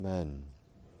Amen.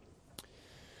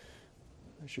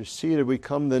 As you're seated, we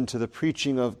come then to the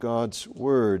preaching of God's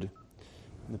Word.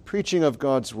 And the preaching of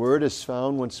God's Word is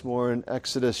found once more in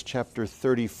Exodus chapter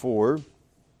 34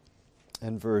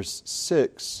 and verse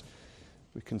 6.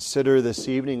 We consider this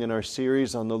evening in our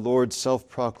series on the Lord's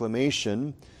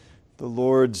Self-Proclamation, the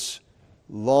Lord's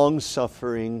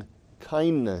long-suffering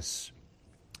kindness.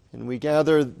 And we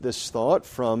gather this thought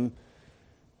from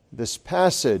this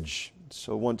passage.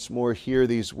 So once more hear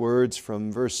these words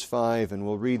from verse 5, and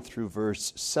we'll read through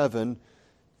verse 7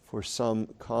 for some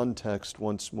context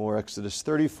once more. Exodus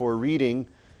 34, reading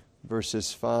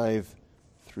verses 5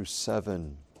 through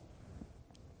 7.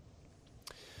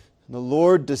 And the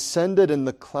Lord descended in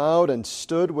the cloud and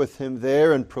stood with him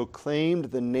there and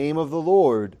proclaimed the name of the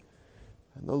Lord.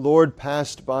 And the Lord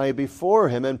passed by before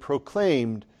him and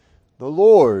proclaimed, the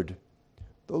Lord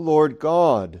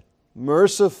God,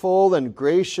 merciful and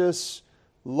gracious,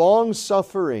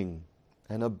 long-suffering,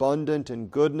 and abundant in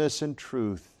goodness and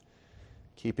truth,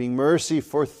 keeping mercy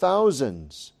for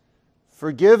thousands,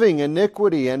 forgiving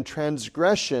iniquity and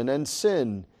transgression and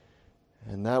sin,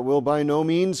 and that will by no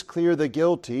means clear the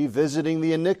guilty, visiting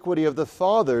the iniquity of the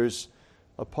fathers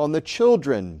upon the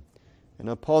children, and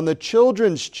upon the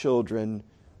children's children,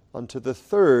 unto the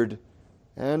third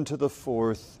and to the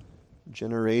fourth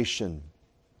generation.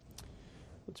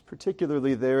 It's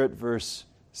particularly there at verse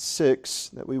 6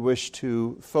 that we wish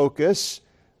to focus,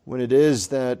 when it is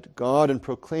that God, in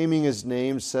proclaiming His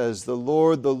name, says, the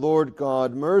Lord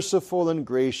God, merciful and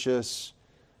gracious,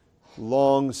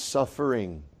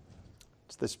 long-suffering.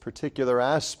 It's this particular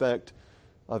aspect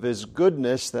of His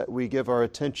goodness that we give our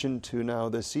attention to now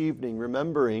this evening,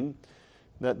 remembering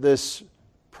that this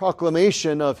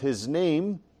proclamation of His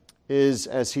name is,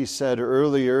 as He said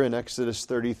earlier in Exodus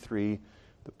 33,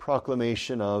 the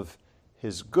proclamation of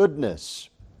His goodness.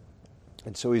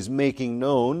 And so He's making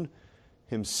known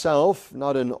Himself,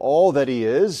 not in all that He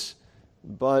is,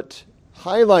 but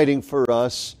highlighting for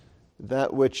us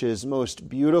that which is most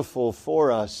beautiful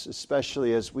for us,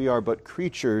 especially as we are but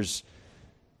creatures,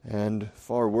 and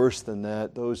far worse than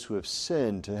that, those who have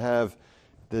sinned, to have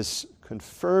this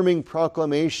confirming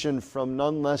proclamation from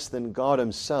none less than God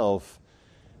Himself,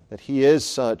 that He is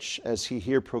such as He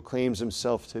here proclaims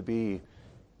Himself to be,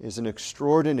 is an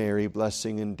extraordinary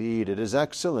blessing indeed. It is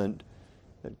excellent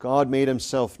that God made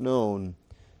Himself known,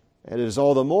 and it is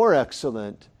all the more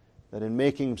excellent that in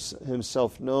making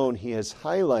Himself known, He has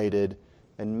highlighted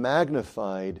and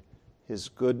magnified His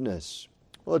goodness.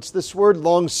 Well, it's this word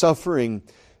long-suffering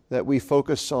that we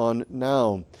focus on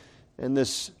now, and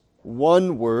this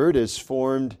one word is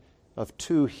formed of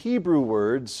two Hebrew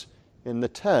words in the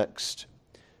text.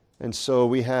 And so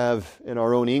we have in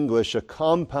our own English a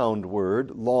compound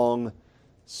word,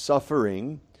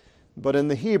 long-suffering, but in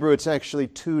the Hebrew it's actually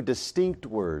two distinct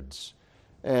words.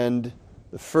 And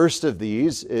the first of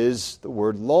these is the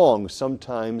word long,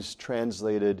 sometimes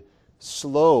translated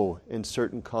slow in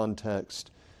certain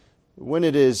context. When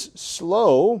it is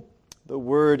slow, the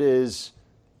word is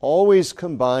always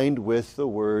combined with the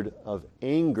word of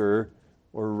anger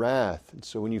or wrath. And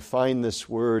so when you find this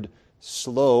word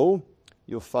slow,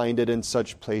 you'll find it in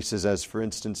such places as, for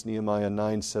instance, Nehemiah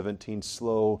 9:17,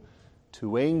 slow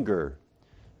to anger.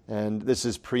 And this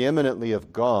is preeminently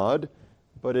of God,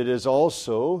 but it is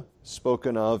also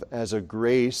spoken of as a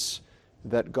grace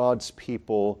that God's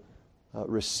people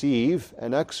receive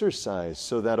and exercise,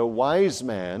 so that a wise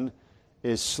man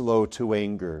is slow to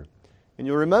anger. And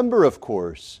you'll remember, of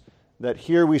course, that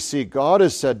here we see God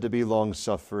is said to be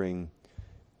long-suffering,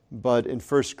 but in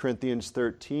 1 Corinthians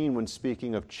 13, when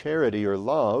speaking of charity or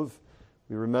love,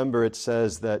 we remember it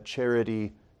says that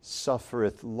charity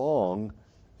suffereth long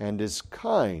and is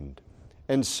kind.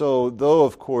 And so, though,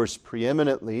 of course,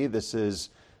 preeminently this is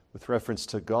with reference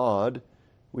to God,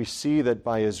 we see that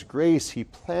by His grace He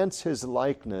plants His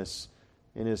likeness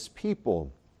in His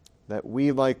people, that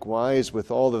we likewise, with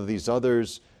all of these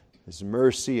others, His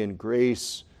mercy and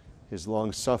grace, His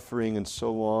long-suffering and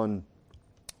so on,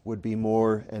 would be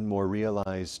more and more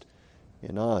realized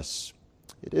in us.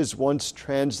 It is once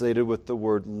translated with the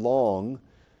word long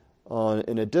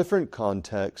in a different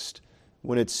context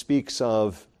when it speaks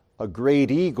of a great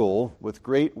eagle with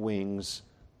great wings,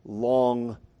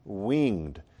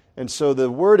 long-winged. And so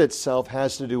the word itself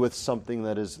has to do with something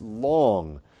that is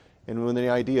long. And when the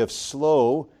idea of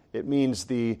slow, it means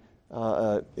the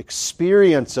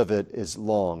experience of it is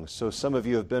long. So some of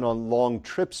you have been on long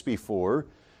trips before,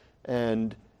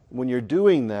 and when you're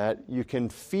doing that, you can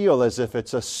feel as if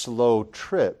it's a slow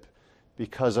trip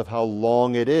because of how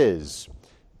long it is.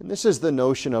 And this is the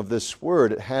notion of this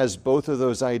word. It has both of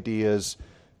those ideas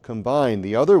combined.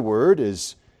 The other word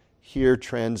is here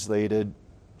translated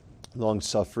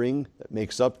long-suffering, that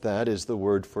makes up that, is the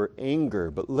word for anger.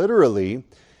 But literally,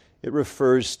 it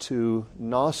refers to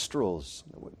nostrils.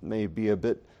 It may be a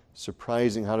bit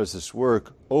surprising, how does this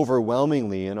work?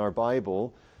 Overwhelmingly in our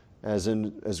Bible,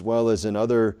 as well as in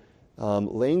other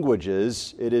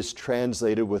languages, it is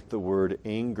translated with the word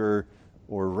anger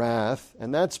or wrath.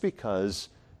 And that's because,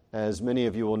 as many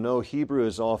of you will know, Hebrew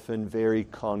is often very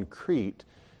concrete.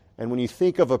 And when you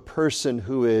think of a person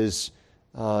who is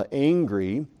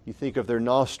angry, you think of their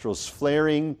nostrils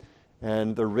flaring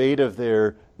and the rate of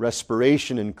their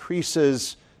respiration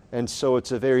increases. And so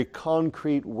it's a very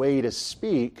concrete way to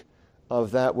speak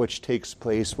of that which takes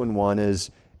place when one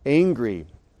is angry.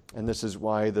 And this is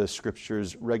why the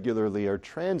Scriptures regularly are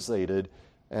translated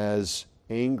as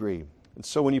angry. And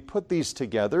so when you put these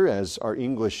together, as our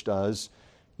English does,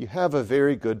 you have a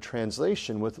very good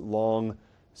translation with long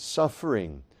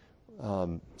suffering.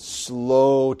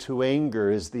 Slow to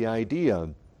anger is the idea.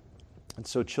 And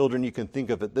so children, you can think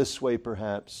of it this way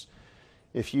perhaps.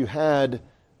 If you had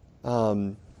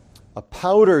a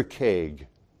powder keg,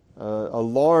 a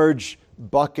large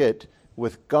bucket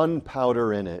with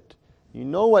gunpowder in it, you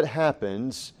know what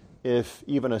happens if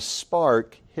even a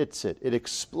spark hits it. It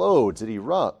explodes, it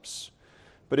erupts.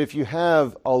 But if you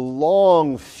have a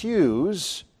long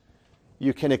fuse,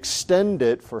 you can extend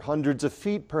it for hundreds of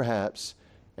feet perhaps,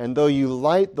 and though you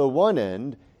light the one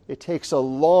end, it takes a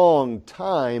long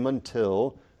time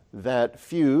until that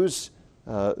fuse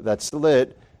that's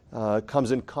lit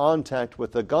comes in contact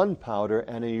with the gunpowder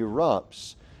and it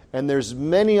erupts. And there's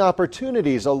many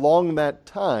opportunities along that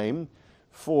time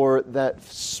for that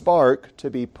spark to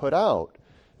be put out.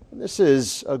 And this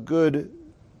is a good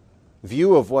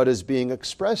view of what is being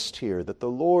expressed here, that the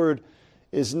Lord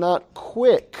is not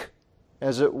quick,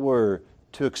 as it were,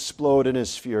 to explode in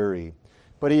His fury,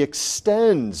 but He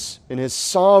extends in His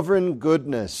sovereign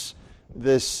goodness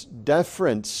this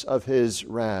deference of His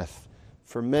wrath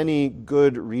for many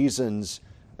good reasons,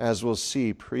 as we'll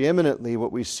see. Preeminently,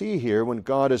 what we see here when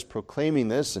God is proclaiming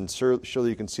this, and surely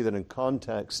you can see that in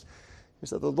context, is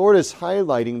that the Lord is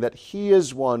highlighting that He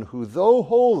is one who, though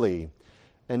holy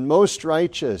and most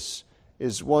righteous,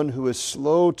 is one who is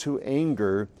slow to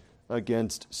anger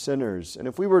against sinners. And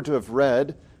if we were to have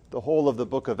read the whole of the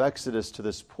book of Exodus to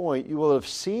this point, you will have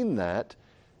seen that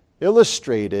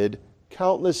illustrated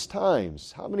countless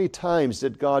times. How many times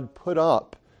did God put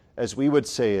up, as we would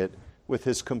say it, with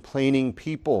His complaining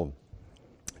people?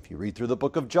 If you read through the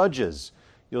book of Judges,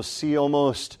 you'll see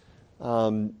almost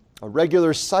a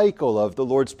regular cycle of the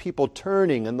Lord's people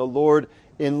turning, and the Lord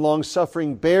in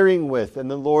long-suffering bearing with,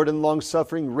 and the Lord in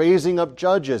long-suffering raising up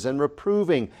judges and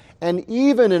reproving, and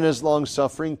even in His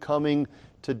long-suffering coming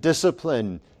to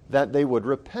discipline, that they would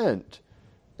repent.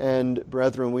 And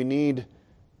brethren, we need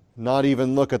not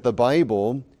even look at the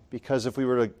Bible, because if we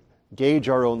were to gauge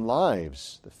our own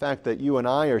lives, the fact that you and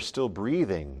I are still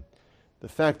breathing, the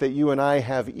fact that you and I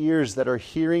have ears that are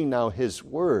hearing now His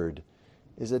Word,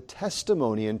 is a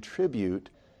testimony and tribute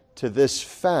to this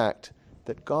fact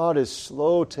that God is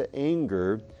slow to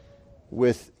anger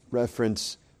with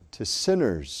reference to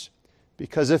sinners.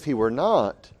 Because if He were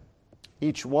not,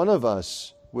 each one of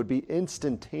us would be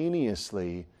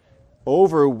instantaneously,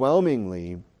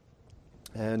 overwhelmingly,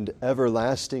 and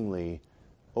everlastingly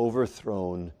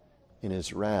overthrown in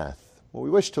His wrath. Well, we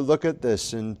wish to look at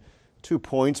this in 2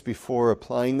 points before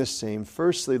applying the same.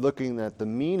 Firstly, looking at the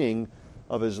meaning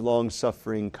of His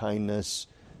long-suffering kindness,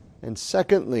 and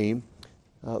secondly,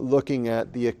 looking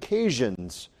at the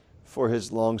occasions for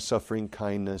His long-suffering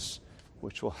kindness,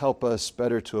 which will help us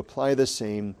better to apply the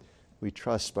same, we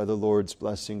trust, by the Lord's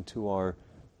blessing to our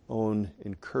own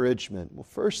encouragement. Well,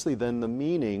 firstly then, the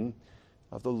meaning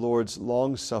of the Lord's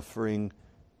long-suffering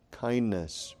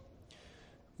kindness.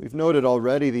 We've noted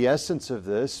already the essence of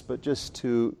this, but just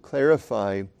to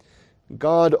clarify,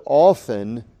 God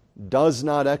often does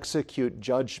not execute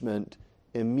judgment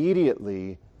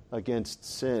immediately against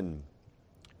sin.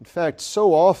 In fact,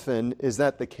 so often is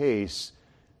that the case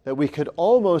that we could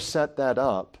almost set that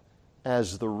up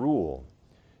as the rule.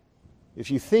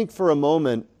 If you think for a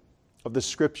moment of the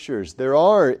Scriptures, there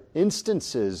are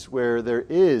instances where there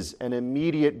is an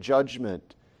immediate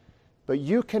judgment, but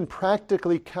you can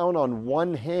practically count on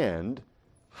one hand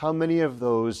how many of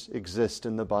those exist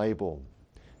in the Bible.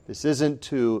 This isn't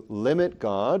to limit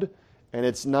God, and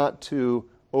it's not to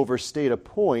overstate a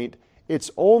point.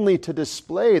 It's only to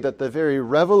display that the very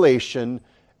revelation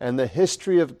and the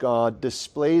history of God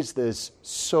displays this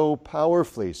so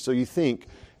powerfully. So you think,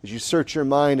 as you search your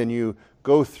mind and you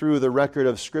go through the record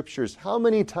of Scriptures, how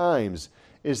many times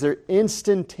is there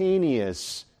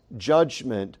instantaneous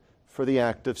judgment for the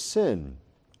act of sin?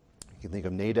 You can think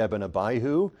of Nadab and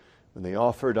Abihu, when they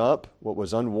offered up what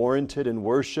was unwarranted in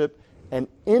worship and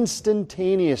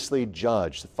instantaneously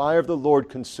judged. The fire of the Lord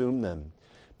consumed them.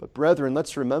 But brethren,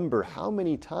 let's remember, how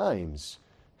many times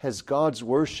has God's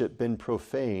worship been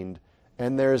profaned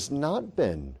and there has not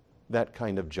been that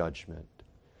kind of judgment?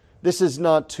 This is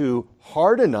not to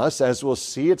harden us, as we'll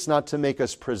see. It's not to make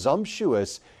us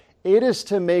presumptuous. It is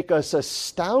to make us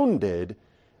astounded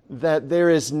that there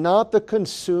is not the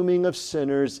consuming of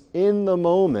sinners in the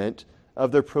moment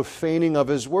of the profaning of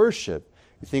his worship.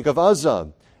 You think of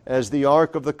Uzzah as the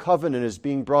Ark of the Covenant is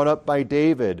being brought up by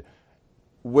David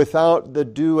without the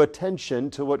due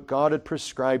attention to what God had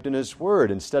prescribed in his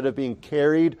word. Instead of being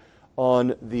carried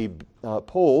on the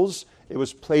poles, it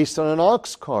was placed on an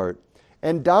ox cart.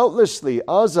 And doubtlessly,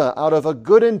 Uzzah, out of a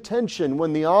good intention,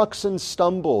 when the oxen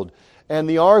stumbled and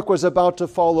the ark was about to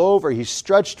fall over, he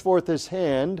stretched forth his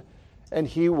hand and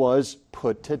he was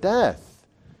put to death,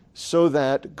 so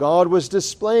that God was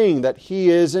displaying that he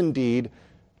is indeed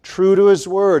true to his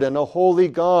word and a holy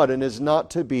God and is not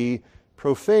to be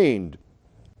profaned.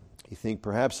 You think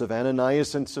perhaps of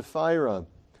Ananias and Sapphira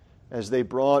as they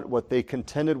brought what they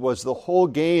contended was the whole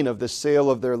gain of the sale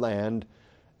of their land,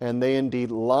 and they indeed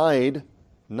lied,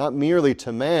 not merely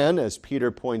to man, as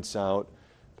Peter points out,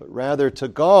 but rather to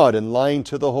God, and lying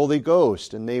to the Holy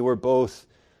Ghost. And they were both,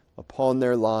 upon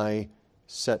their lie,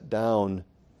 set down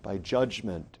by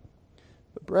judgment.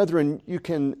 But brethren, you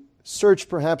can search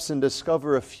perhaps and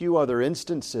discover a few other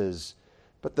instances,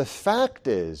 but the fact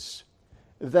is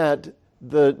that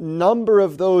the number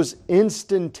of those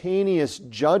instantaneous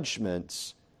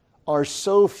judgments are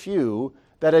so few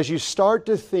that as you start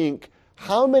to think,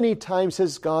 how many times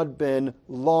has God been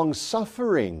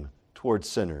long-suffering towards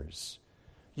sinners?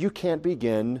 You can't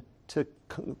begin to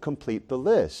complete the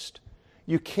list.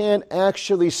 You can't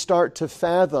actually start to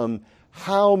fathom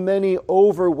how many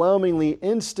overwhelmingly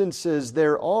instances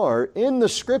there are in the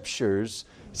Scriptures,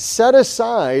 set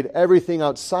aside everything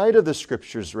outside of the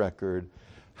Scriptures record,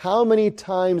 how many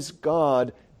times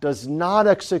God does not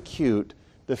execute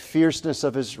the fierceness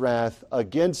of his wrath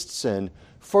against sin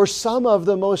for some of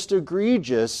the most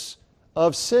egregious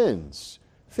of sins.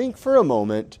 Think for a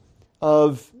moment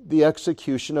of the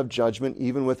execution of judgment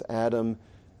even with Adam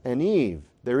and Eve.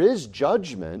 There is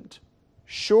judgment,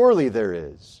 surely there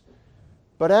is.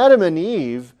 But Adam and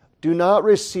Eve do not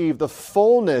receive the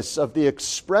fullness of the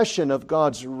expression of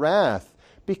God's wrath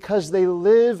because they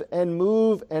live and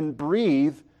move and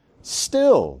breathe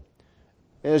still.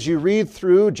 As you read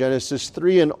through Genesis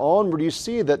 3 and onward, you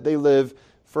see that they live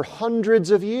for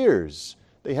hundreds of years.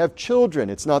 They have children.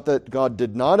 It's not that God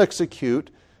did not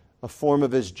execute a form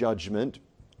of his judgment.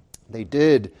 They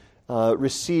did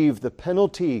receive the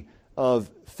penalty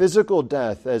of physical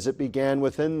death as it began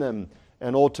within them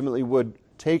and ultimately would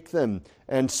take them.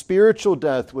 And spiritual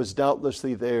death was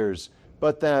doubtlessly theirs.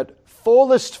 But that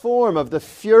fullest form of the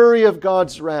fury of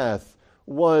God's wrath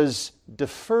was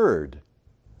deferred.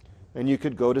 And you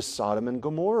could go to Sodom and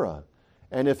Gomorrah.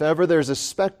 And if ever there's a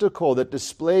spectacle that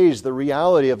displays the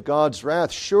reality of God's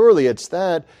wrath, surely it's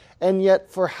that. And yet,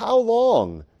 for how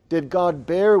long did God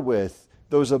bear with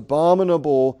those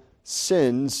abominable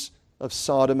sins of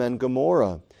Sodom and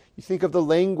Gomorrah? You think of the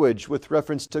language with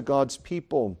reference to God's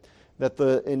people, that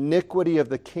the iniquity of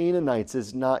the Canaanites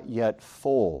is not yet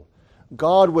full.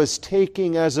 God was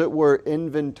taking, as it were,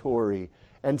 inventory,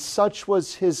 and such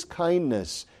was his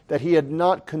kindness that he had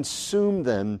not consumed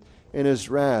them in his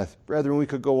wrath. Brethren, we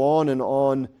could go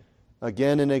on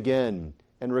again and again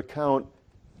and recount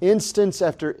instance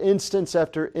after instance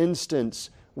after instance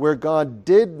where God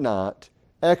did not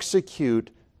execute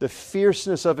the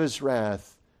fierceness of his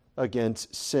wrath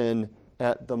against sin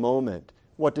at the moment.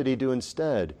 What did he do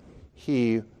instead?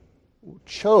 He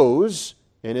chose,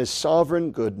 in his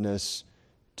sovereign goodness,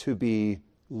 to be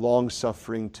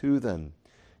long-suffering to them.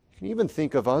 You can even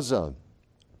think of Uzzah,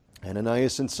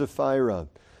 Ananias and Sapphira.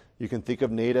 You can think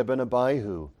of Nadab and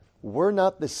Abihu. Were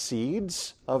not the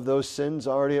seeds of those sins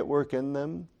already at work in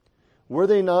them? Were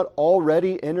they not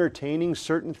already entertaining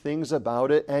certain things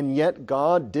about it, and yet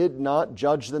God did not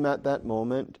judge them at that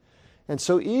moment? And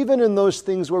so even in those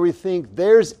things where we think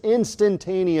there's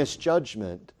instantaneous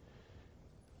judgment,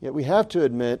 yet we have to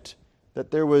admit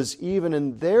that there was even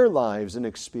in their lives an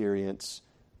experience,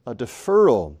 a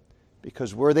deferral,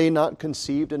 because were they not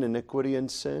conceived in iniquity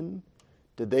and sin?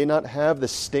 Did they not have the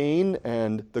stain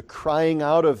and the crying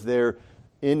out of their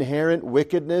inherent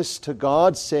wickedness to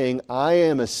God, saying, I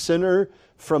am a sinner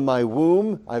from my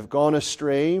womb, I've gone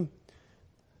astray?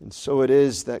 And so it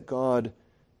is that God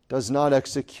does not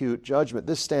execute judgment.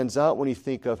 This stands out when you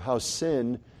think of how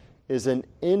sin is an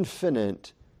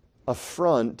infinite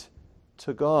affront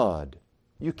to God.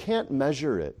 You can't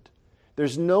measure it.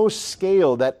 There's no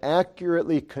scale that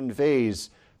accurately conveys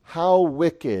how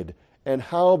wicked and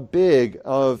how big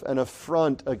of an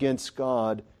affront against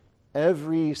God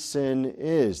every sin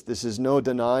is. This is no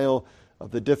denial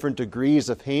of the different degrees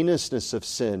of heinousness of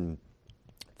sin.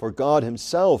 For God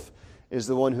himself is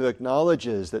the one who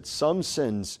acknowledges that some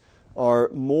sins are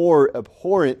more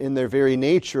abhorrent in their very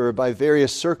nature by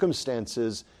various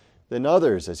circumstances than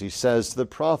others. As he says to the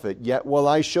prophet, "Yet will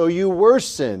I show you worse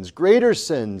sins, greater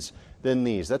sins than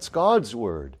these." That's God's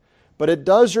word. But it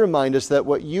does remind us that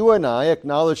what you and I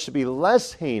acknowledge to be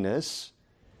less heinous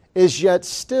is yet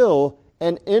still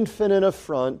an infinite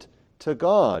affront to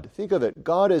God. Think of it.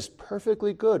 God is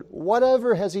perfectly good.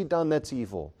 Whatever has he done that's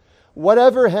evil?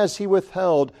 Whatever has he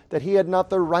withheld that he had not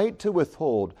the right to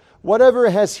withhold? Whatever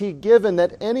has he given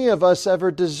that any of us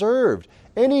ever deserved?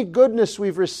 Any goodness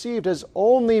we've received has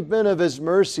only been of his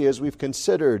mercy, as we've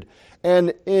considered.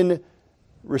 And in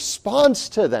response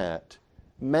to that,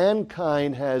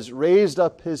 mankind has raised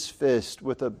up his fist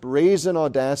with a brazen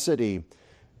audacity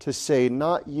to say,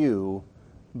 not you,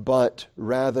 but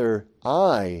rather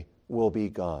I will be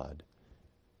God.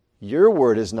 Your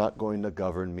word is not going to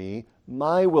govern me.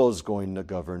 My will is going to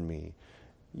govern me.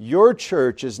 Your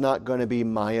church is not going to be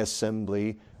my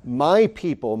assembly, my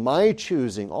people, my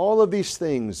choosing, all of these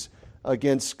things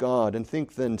against God. And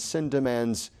think then sin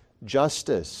demands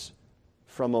justice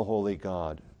from a holy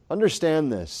God.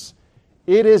 Understand this.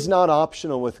 It is not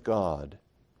optional with God.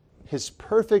 His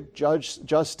perfect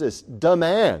justice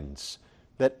demands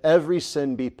that every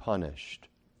sin be punished.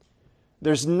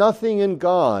 There's nothing in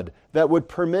God that would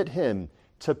permit him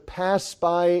to pass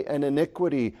by an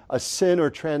iniquity, a sin or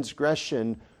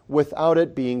transgression, without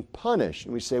it being punished.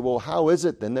 And we say, well, how is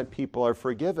it then that people are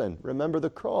forgiven? Remember the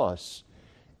cross.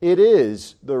 It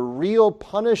is the real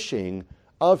punishing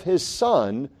of his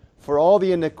Son for all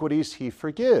the iniquities he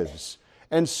forgives.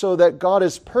 And so that God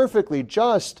is perfectly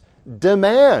just,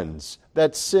 demands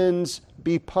that sins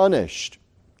be punished.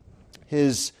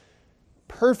 His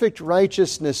perfect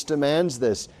righteousness demands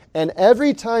this. And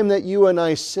every time that you and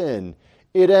I sin,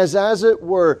 it is as it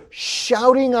were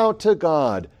shouting out to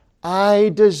God, I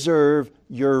deserve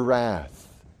your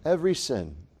wrath. Every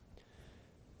sin.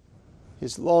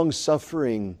 His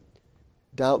long-suffering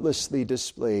doubtlessly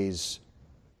displays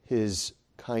his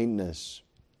kindness.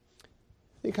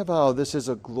 Think of how this is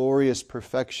a glorious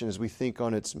perfection as we think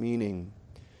on its meaning.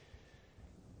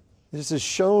 This is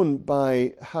shown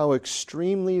by how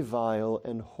extremely vile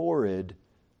and horrid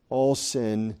all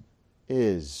sin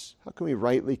is. How can we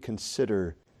rightly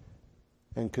consider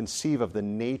and conceive of the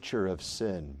nature of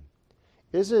sin?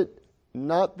 Is it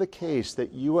not the case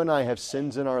that you and I have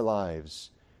sins in our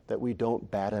lives that we don't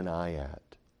bat an eye at?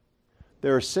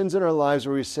 There are sins in our lives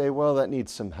where we say, well, that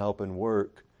needs some help and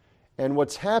work. And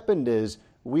what's happened is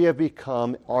we have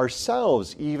become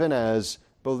ourselves, even as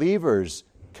believers,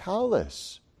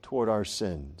 callous toward our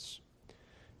sins.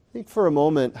 Think for a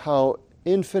moment how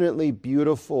infinitely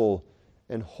beautiful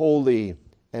and holy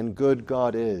and good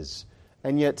God is.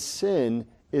 And yet sin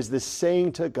is the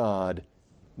saying to God,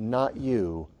 not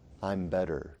you, I'm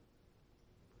better.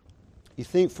 You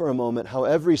think for a moment how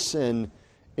every sin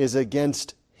is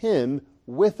against him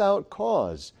without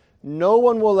cause. No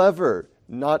one will ever,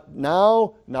 not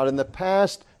now, not in the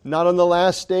past, not on the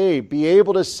last day, be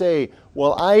able to say,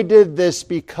 well, I did this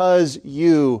because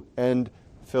you, and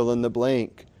fill in the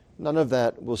blank. None of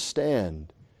that will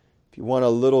stand. If you want a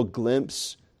little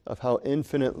glimpse of how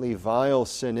infinitely vile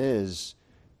sin is,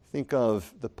 think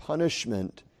of the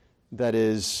punishment that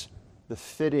is the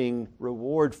fitting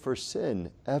reward for sin,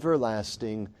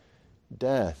 everlasting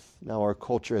death. Now, our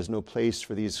culture has no place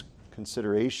for these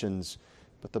considerations,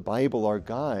 but the Bible, our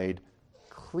guide,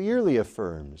 clearly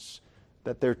affirms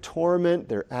that their torment,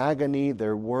 their agony,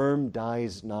 their worm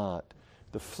dies not.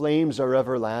 The flames are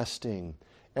everlasting.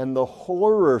 And the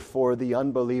horror for the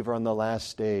unbeliever on the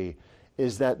last day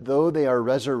is that though they are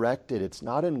resurrected, it's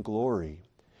not in glory.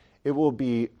 It will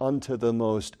be unto the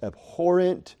most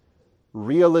abhorrent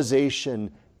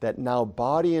realization that now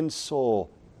body and soul,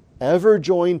 ever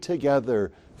joined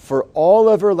together for all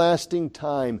everlasting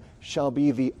time, shall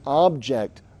be the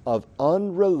object of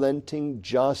unrelenting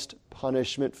just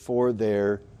punishment for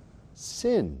their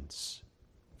sins.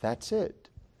 That's it.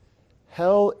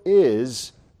 Hell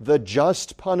is the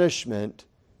just punishment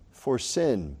for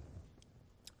sin.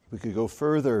 We could go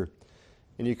further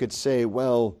and you could say,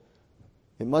 well,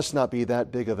 it must not be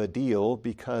that big of a deal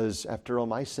because, after all,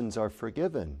 my sins are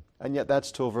forgiven. And yet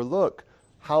that's to overlook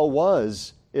how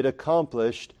was it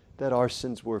accomplished that our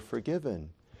sins were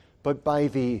forgiven. But by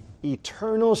the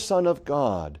eternal Son of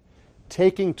God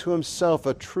taking to himself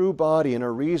a true body and a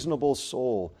reasonable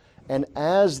soul, and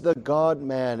as the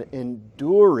God-man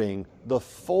enduring the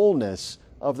fullness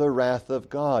of the wrath of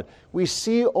God. We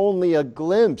see only a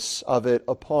glimpse of it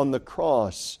upon the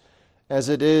cross, as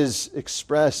it is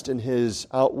expressed in his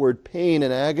outward pain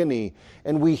and agony.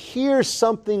 And we hear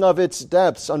something of its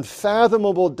depths,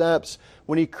 unfathomable depths,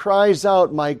 when he cries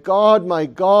out, my God,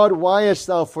 why hast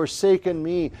thou forsaken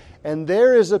me?" And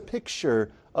there is a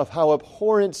picture of how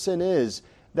abhorrent sin is,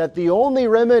 that the only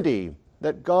remedy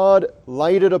that God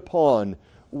lighted upon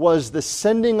was the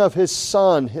sending of his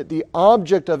Son, the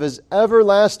object of his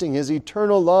everlasting, his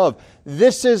eternal love.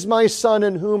 "This is my Son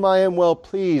in whom I am well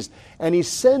pleased." And he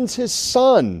sends his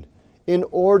Son in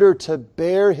order to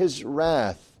bear his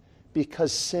wrath,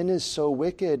 because sin is so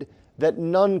wicked that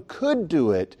none could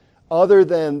do it other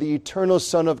than the eternal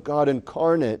Son of God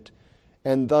incarnate,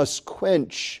 and thus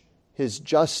quench his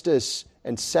justice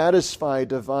and satisfy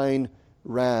divine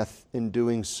wrath in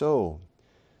doing so.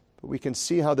 But we can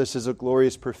see how this is a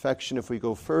glorious perfection if we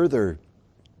go further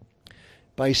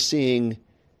by seeing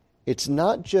it's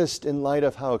not just in light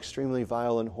of how extremely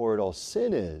vile and horrid all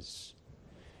sin is.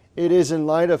 It is in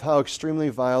light of how extremely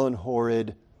vile and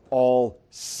horrid all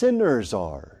sinners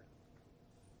are.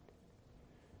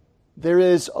 There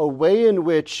is a way in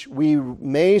which we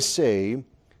may say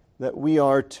that we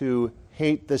are to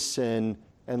hate the sin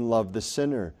and love the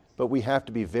sinner, but we have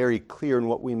to be very clear in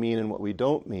what we mean and what we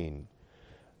don't mean.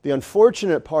 The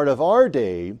unfortunate part of our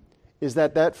day is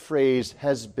that that phrase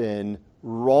has been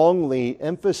wrongly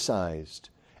emphasized.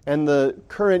 And the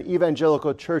current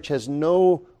evangelical church has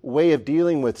no way of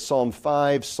dealing with Psalm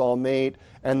 5, Psalm 8,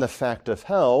 and the fact of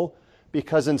hell,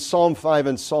 because in Psalm 5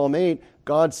 and Psalm 8,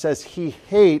 God says he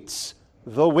hates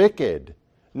the wicked.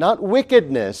 Not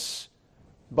wickedness,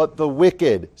 but the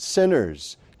wicked,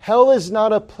 sinners. Hell is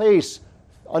not a place,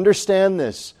 understand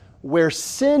this, where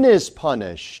sin is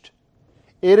punished.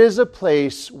 It is a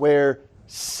place where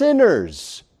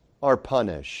sinners are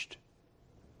punished.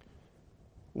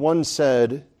 One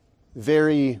said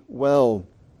very well,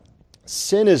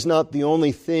 sin is not the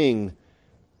only thing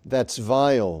that's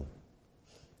vile.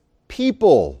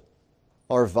 People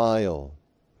are vile.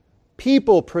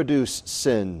 People produce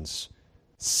sins.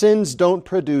 Sins don't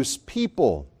produce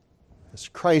people. As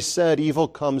Christ said, evil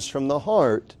comes from the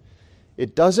heart.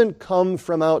 It doesn't come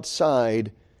from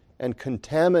outside and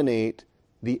contaminate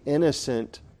the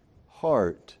innocent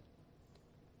heart.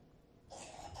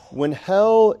 When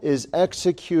hell is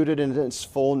executed in its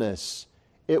fullness,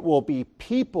 it will be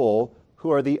people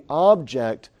who are the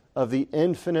object of the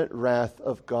infinite wrath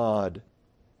of God.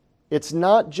 It's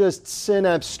not just sin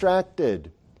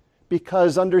abstracted,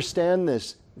 because understand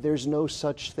this, there's no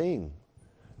such thing.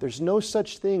 There's no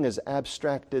such thing as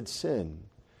abstracted sin.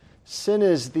 Sin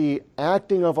is the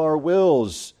acting of our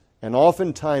wills and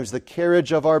oftentimes the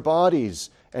carriage of our bodies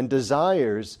and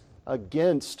desires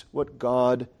against what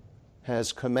God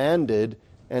has commanded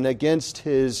and against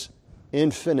his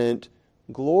infinite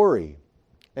glory.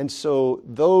 And so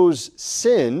those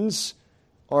sins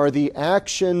are the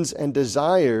actions and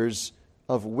desires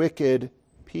of wicked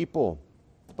people.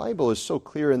 The Bible is so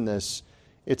clear in this.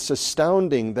 It's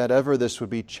astounding that ever this would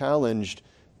be challenged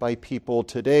by people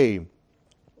today.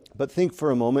 But think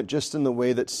for a moment just in the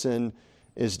way that sin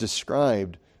is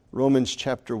described. Romans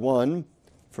chapter 1,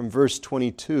 from verse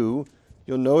 22,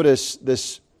 you'll notice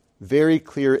this very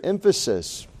clear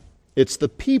emphasis. It's the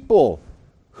people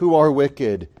who are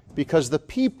wicked, because the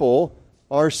people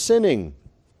are sinning.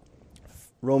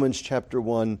 Romans chapter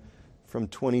 1, from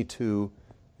 22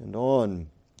 and on.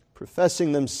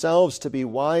 Professing themselves to be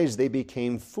wise, they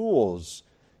became fools,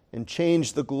 and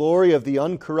changed the glory of the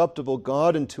uncorruptible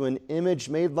God into an image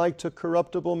made like to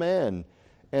corruptible man,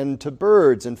 and to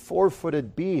birds and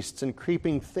four-footed beasts and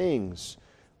creeping things.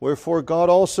 Wherefore God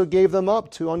also gave them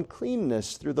up to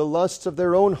uncleanness through the lusts of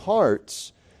their own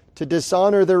hearts, to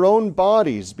dishonor their own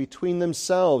bodies between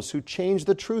themselves, who changed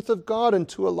the truth of God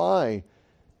into a lie,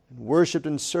 and worshipped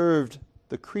and served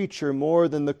the creature more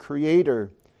than the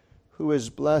Creator, who is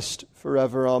blessed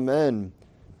forever. Amen.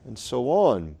 And so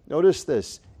on. Notice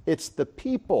this. It's the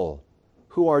people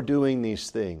who are doing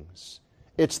these things.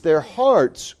 It's their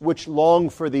hearts which long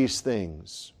for these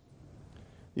things.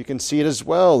 You can see it as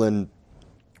well in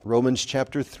Romans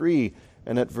chapter 3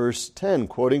 and at verse 10,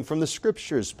 quoting from the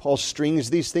Scriptures. Paul strings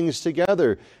these things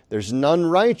together. There's none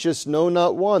righteous, no,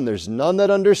 not one. There's none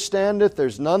that understandeth.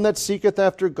 There's none that seeketh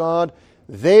after God.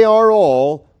 They are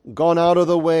all gone out of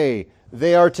the way.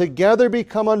 They are together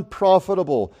become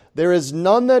unprofitable. There is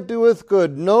none that doeth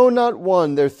good, no, not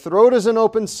one. Their throat is an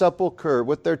open sepulchre.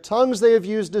 With their tongues they have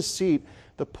used deceit.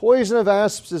 The poison of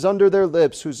asps is under their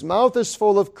lips, whose mouth is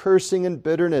full of cursing and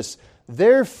bitterness.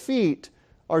 Their feet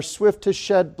are swift to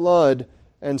shed blood,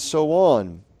 and so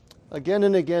on. Again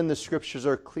and again, the Scriptures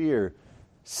are clear.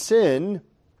 Sin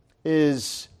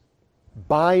is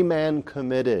by man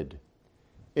committed.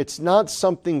 It's not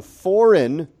something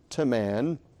foreign to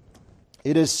man.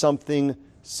 It is something,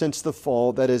 since the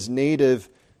fall, that is native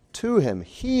to him.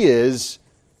 He is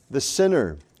the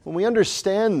sinner. When we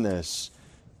understand this,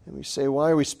 and we say,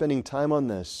 why are we spending time on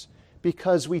this?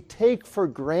 Because we take for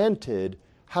granted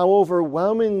how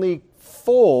overwhelmingly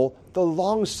full the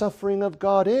long-suffering of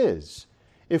God is.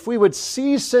 If we would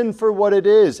see sin for what it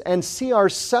is and see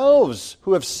ourselves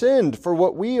who have sinned for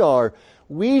what we are,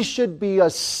 we should be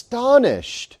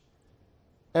astonished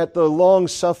at the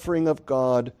long-suffering of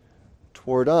God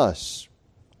toward us.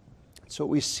 So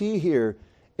what we see here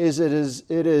is it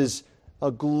is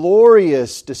a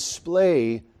glorious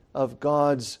display of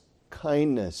God's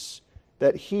kindness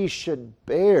that He should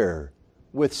bear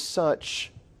with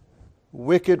such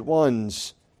wicked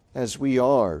ones as we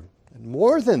are. And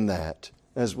more than that,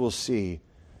 as we'll see,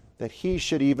 that He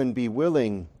should even be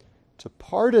willing to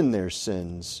pardon their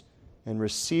sins and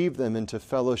receive them into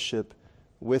fellowship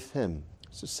with Him.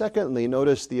 So secondly,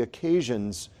 notice the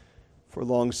occasions for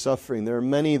long-suffering. There are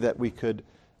many that we could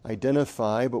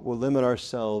identify, but we'll limit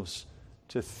ourselves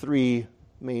to three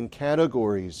main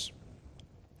categories.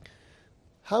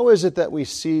 How is it that we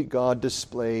see God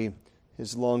display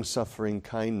His long-suffering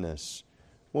kindness?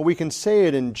 Well, we can say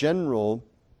it in general.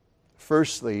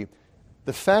 Firstly,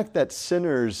 the fact that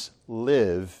sinners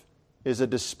live is a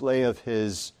display of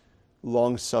His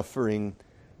long-suffering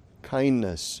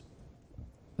kindness.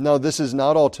 Now, this is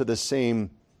not all to the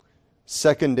same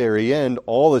secondary end.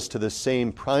 All is to the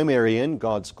same primary end,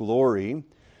 God's glory.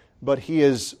 But He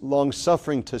is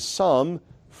long-suffering to some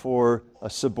for a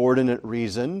subordinate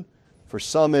reason. For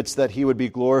some, it's that He would be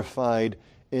glorified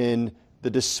in the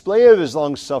display of His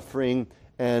long-suffering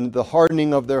and the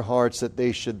hardening of their hearts, that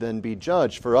they should then be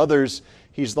judged. For others,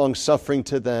 He's long-suffering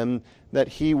to them that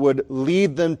He would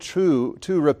lead them to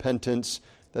repentance,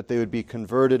 that they would be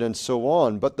converted, and so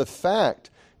on. But the fact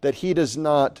that He does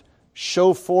not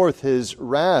show forth His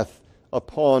wrath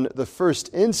upon the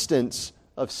first instance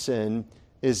of sin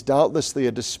is doubtlessly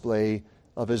a display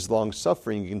of His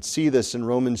long-suffering. You can see this in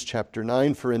Romans chapter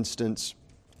 9, for instance,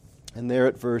 and there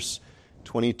at verse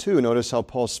 22. Notice how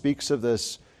Paul speaks of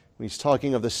this when he's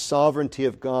talking of the sovereignty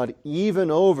of God even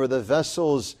over the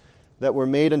vessels that were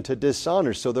made unto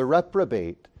dishonor. So the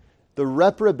reprobate,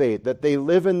 that they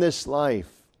live in this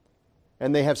life,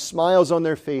 and they have smiles on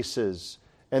their faces,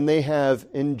 and they have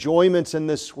enjoyments in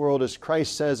this world, as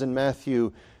Christ says in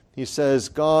Matthew. He says,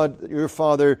 God, your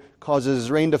Father, causes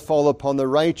rain to fall upon the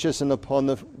righteous and upon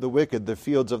the wicked, the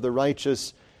fields of the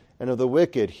righteous and of the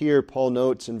wicked. Here, Paul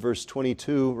notes in verse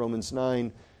 22, Romans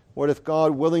 9, what if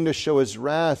God, willing to show His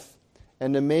wrath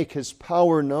and to make His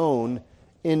power known,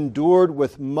 endured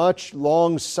with much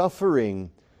long suffering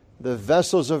the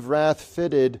vessels of wrath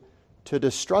fitted to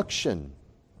destruction?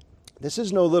 This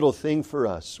is no little thing for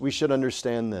us. We should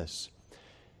understand this.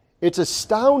 It's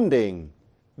astounding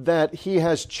that He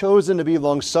has chosen to be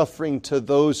long-suffering to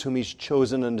those whom He's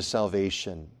chosen unto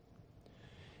salvation.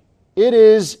 It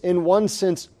is, in one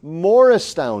sense, more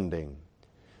astounding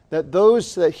that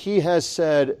those that He has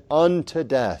said, unto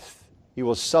death, He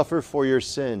will suffer for your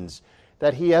sins,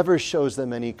 that He ever shows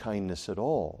them any kindness at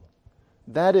all.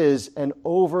 That is an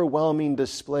overwhelming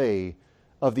display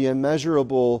of the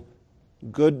immeasurable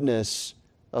goodness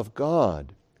of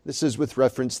God. This is with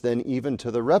reference then even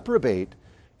to the reprobate,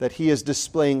 that He is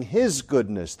displaying His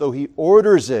goodness, though He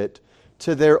orders it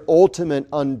to their ultimate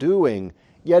undoing,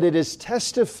 yet it is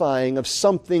testifying of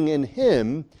something in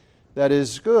Him that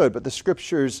is good. But the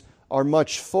Scriptures are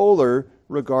much fuller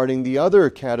regarding the other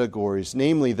categories,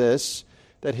 namely this,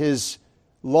 that His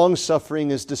long-suffering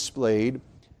is displayed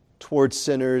towards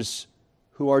sinners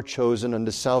who are chosen unto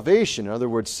salvation. In other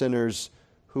words, sinners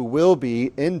who will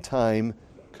be, in time,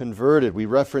 converted. We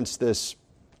referenced this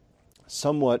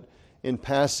somewhat in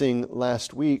passing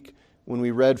last week when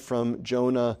we read from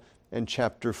Jonah and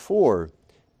chapter 4.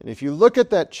 And if you look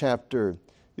at that chapter,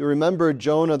 you remember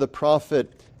Jonah the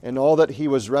prophet and all that he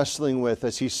was wrestling with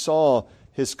as he saw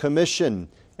his commission,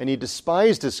 and he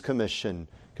despised his commission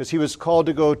because he was called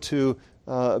to go to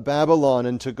Babylon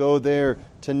and to go there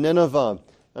to Nineveh,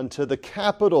 unto the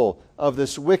capital of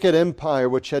this wicked empire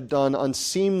which had done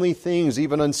unseemly things,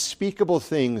 even unspeakable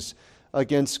things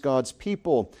against God's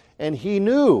people. And he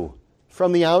knew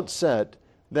from the outset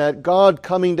that God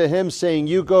coming to him saying,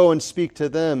 you go and speak to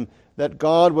them, that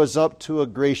God was up to a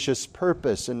gracious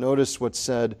purpose. And notice what's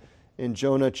said in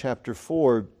Jonah chapter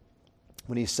 4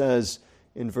 when he says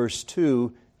in verse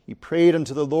 2, he prayed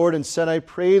unto the Lord and said, I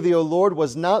pray thee, O Lord,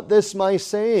 was not this my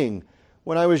saying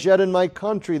when I was yet in my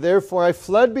country? Therefore I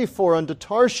fled before unto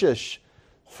Tarshish,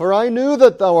 for I knew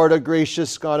that thou art a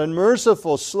gracious God and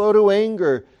merciful, slow to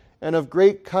anger, and of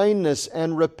great kindness,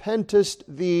 and repentest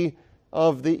thee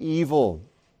of the evil.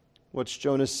 What's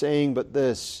Jonah saying but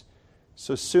this?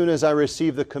 So soon as I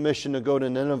received the commission to go to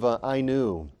Nineveh, I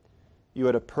knew you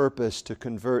had a purpose to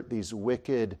convert these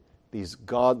wicked, these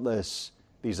godless,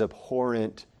 these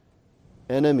abhorrent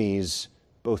enemies,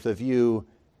 both of you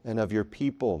and of your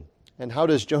people. And how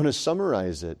does Jonah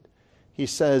summarize it? He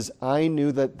says, I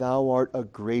knew that thou art a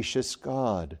gracious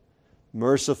God,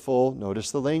 merciful,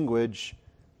 notice the language,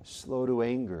 slow to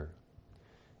anger.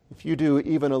 If you do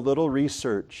even a little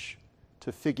research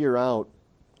to figure out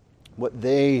what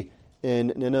they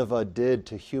in Nineveh did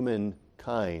to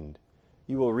humankind,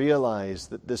 you will realize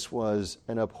that this was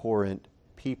an abhorrent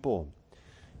people.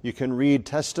 You can read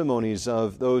testimonies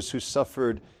of those who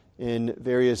suffered in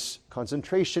various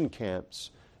concentration camps.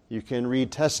 You can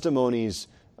read testimonies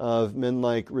of men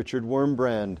like Richard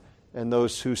Wurmbrand and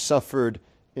those who suffered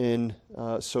in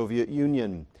Soviet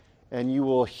Union. And you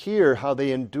will hear how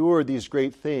they endured these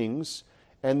great things,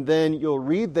 and then you'll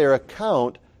read their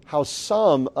account how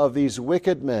some of these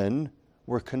wicked men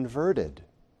were converted.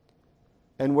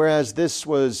 And whereas this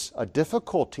was a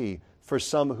difficulty for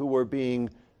some who were being,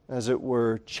 as it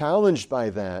were, challenged by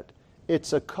that,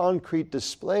 it's a concrete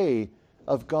display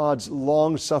of God's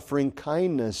long-suffering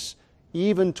kindness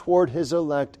even toward his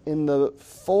elect in the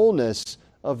fullness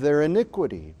of their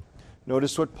iniquity.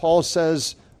 Notice what Paul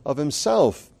says of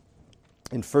himself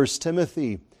in 1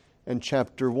 Timothy and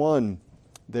chapter 1,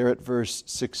 there at verse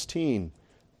 16.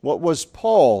 What was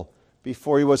Paul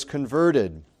before he was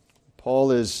converted?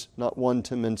 Paul is not one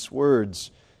to mince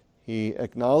words. He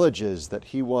acknowledges that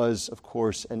he was, of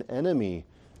course, an enemy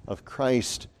of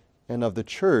Christ and of the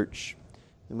church.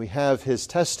 And we have his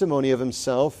testimony of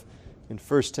himself in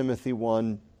 1 Timothy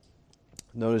 1.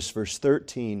 Notice verse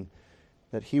 13,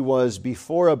 that he was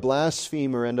before a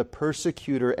blasphemer and a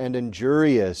persecutor and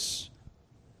injurious,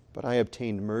 but I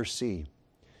obtained mercy.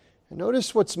 And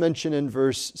notice what's mentioned in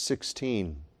verse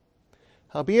 16.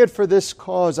 Howbeit for this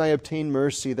cause I obtained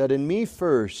mercy, that in me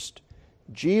first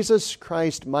Jesus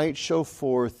Christ might show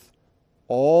forth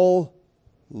all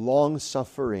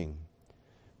long-suffering,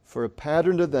 for a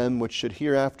pattern to them which should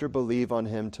hereafter believe on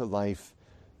him to life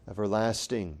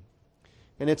everlasting.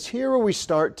 And it's here where we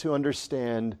start to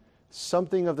understand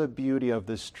something of the beauty of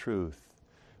this truth.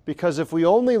 Because if we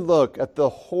only look at the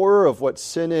horror of what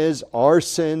sin is, our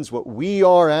sins, what we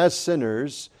are as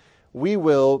sinners, we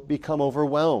will become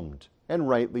overwhelmed, and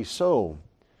rightly so.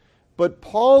 But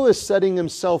Paul is setting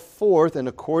himself forth in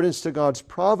accordance to God's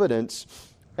providence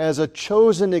as a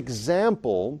chosen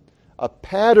example, a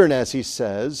pattern, as he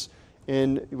says,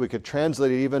 we could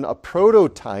translate it even a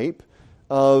prototype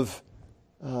of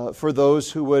for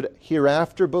those who would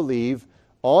hereafter believe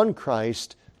on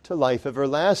Christ to life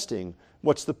everlasting.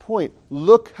 What's the point?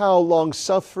 Look how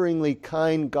long-sufferingly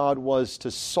kind God was to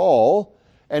Saul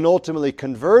and ultimately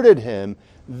converted him.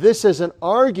 This is an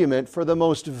argument for the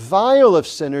most vile of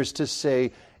sinners to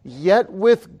say, yet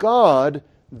with God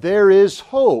there is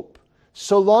hope.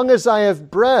 So long as I have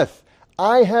breath,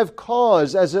 I have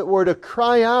cause, as it were, to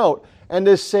cry out and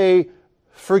to say,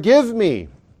 forgive me.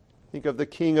 Think of the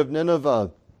king of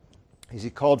Nineveh as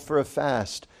he called for a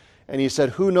fast. And he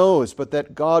said, who knows but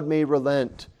that God may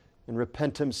relent and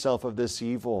repent himself of this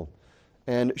evil.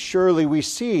 And surely we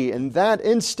see in that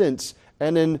instance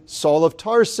and in Saul of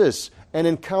Tarsus and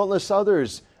in countless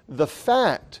others the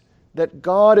fact that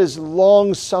God is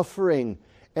long-suffering,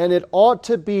 and it ought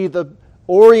to be the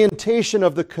orientation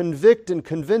of the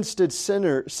convinced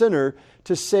sinner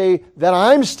to say that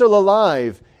I'm still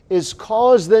alive is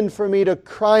cause then for me to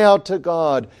cry out to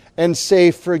God and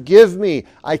say, forgive me.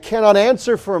 I cannot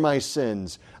answer for my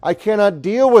sins. I cannot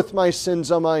deal with my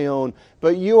sins on my own,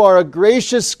 but you are a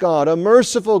gracious God, a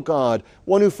merciful God,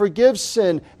 one who forgives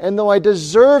sin, and though I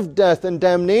deserve death and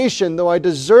damnation, though I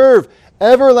deserve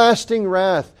everlasting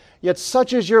wrath, yet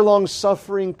such is your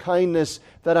long-suffering kindness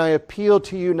that I appeal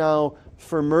to you now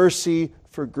for mercy,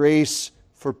 for grace,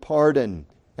 for pardon.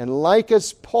 And like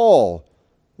as Paul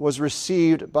was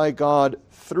received by God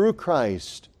through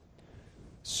Christ,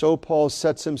 so Paul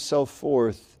sets himself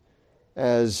forth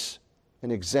as an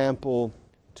example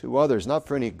to others, not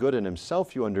for any good in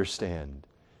himself, you understand.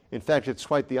 In fact, it's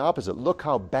quite the opposite. Look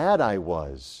how bad I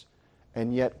was,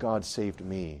 and yet God saved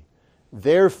me.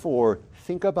 Therefore,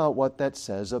 think about what that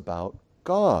says about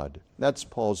God. That's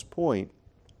Paul's point.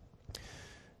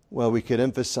 Well, we could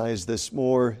emphasize this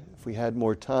more if we had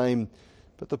more time,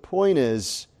 But the point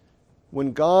is,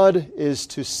 when God is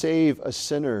to save a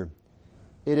sinner,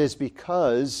 it is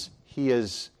because He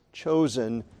has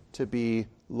chosen to be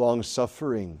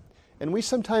long-suffering. And we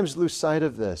sometimes lose sight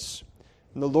of this.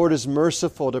 And the Lord is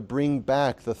merciful to bring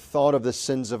back the thought of the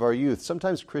sins of our youth.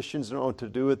 Sometimes Christians don't know what to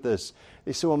do with this.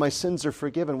 They say, well, my sins are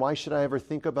forgiven. Why should I ever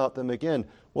think about them again?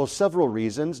 Well, several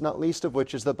reasons, not least of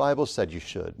which is the Bible said you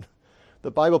should.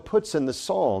 The Bible puts in the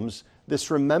Psalms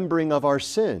this remembering of our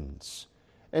sins.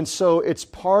 And so it's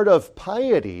part of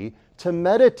piety to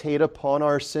meditate upon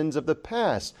our sins of the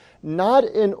past, not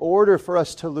in order for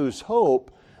us to lose hope,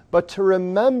 but to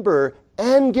remember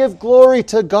and give glory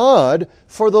to God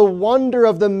for the wonder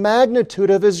of the magnitude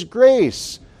of His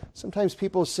grace. Sometimes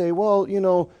people say, well,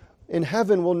 in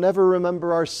heaven we'll never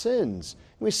remember our sins.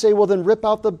 And we say, well, then rip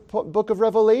out the book of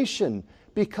Revelation,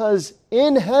 because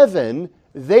in heaven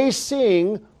they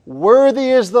sing, worthy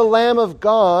is the Lamb of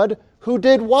God who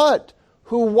did what?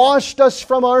 Who washed us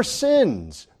from our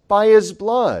sins by His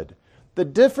blood. The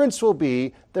difference will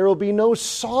be there will be no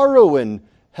sorrow in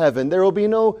heaven. There will be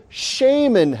no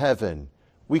shame in heaven.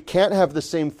 We can't have the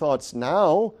same thoughts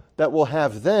now that we'll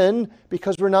have then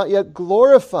because we're not yet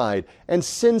glorified and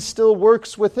sin still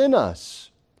works within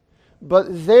us. But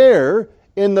there,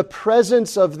 in the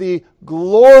presence of the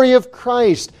glory of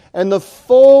Christ and the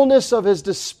fullness of His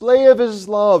display of His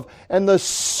love and the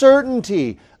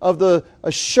certainty of the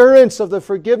assurance of the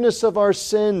forgiveness of our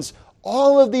sins,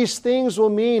 all of these things will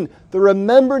mean the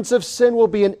remembrance of sin will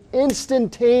be an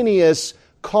instantaneous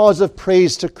cause of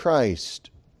praise to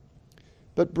Christ.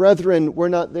 But brethren, we're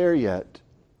not there yet.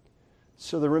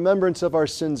 So the remembrance of our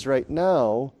sins right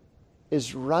now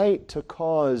is right to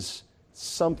cause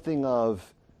something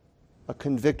of a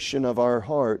conviction of our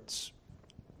hearts.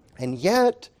 And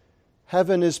yet,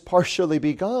 heaven is partially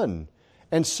begun.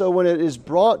 And so when it is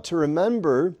brought to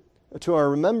our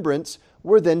remembrance,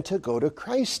 we're then to go to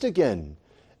Christ again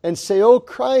and say, oh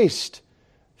Christ,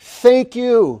 thank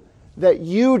you that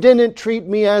you didn't treat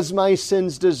me as my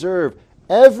sins deserve.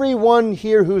 Everyone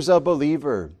here who's a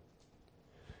believer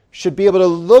should be able to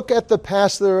look at the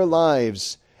past of their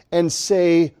lives and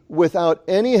say, without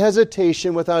any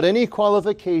hesitation, without any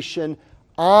qualification,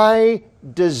 I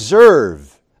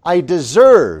deserve,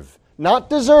 not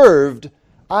deserved,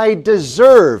 I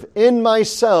deserve in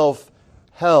myself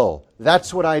hell.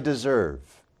 That's what I deserve.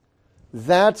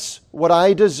 That's what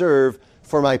I deserve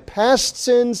for my past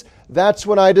sins. That's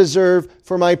what I deserve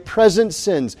for my present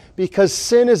sins, because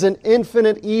sin is an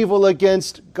infinite evil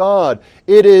against God.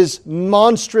 It is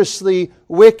monstrously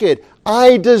wicked.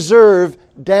 I deserve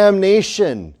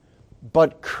damnation,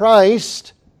 but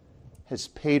Christ has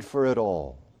paid for it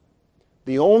all.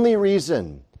 The only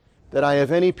reason that I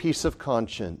have any peace of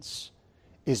conscience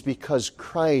is because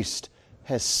Christ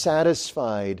has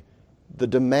satisfied the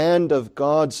demand of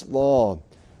God's law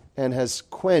and has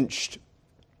quenched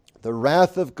the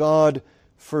wrath of God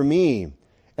for me.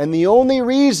 And the only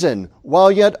reason,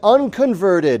 while yet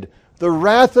unconverted, the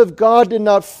wrath of God did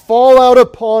not fall out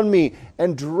upon me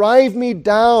and drive me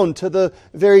down to the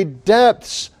very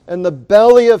depths and the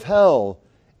belly of hell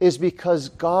is because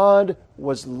God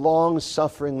was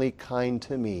long-sufferingly kind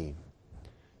to me,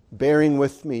 bearing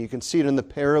with me. You can see it in the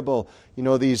parable.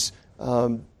 These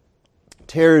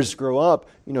tares grow up.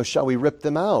 Shall we rip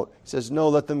them out? He says, no,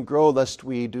 let them grow lest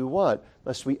we do what?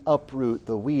 Lest we uproot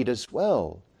the weed as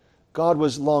well. God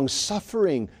was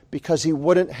long-suffering because He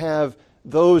wouldn't have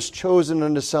those chosen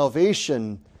unto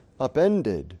salvation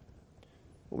upended.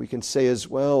 We can say as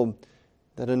well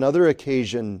that another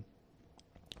occasion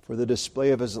for the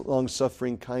display of His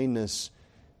long-suffering kindness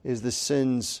is the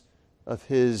sins of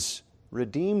His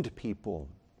redeemed people.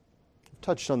 I've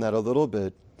touched on that a little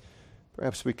bit.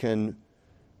 Perhaps we can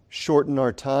shorten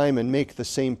our time and make the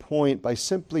same point by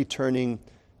simply turning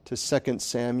to 2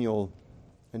 Samuel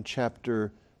and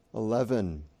chapter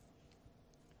 11.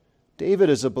 David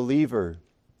is a believer.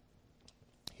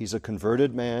 He's a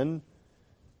converted man.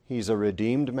 He's a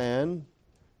redeemed man.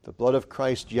 The blood of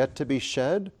Christ yet to be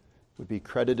shed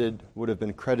would have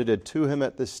been credited to him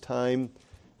at this time.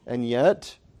 And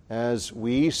yet, as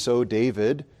we, so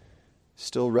David,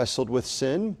 still wrestled with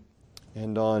sin,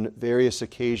 and on various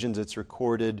occasions it's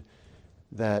recorded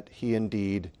that he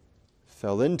indeed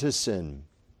fell into sin.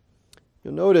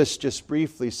 You'll notice just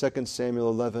briefly 2 Samuel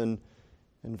 11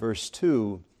 and verse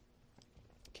 2,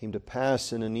 it came to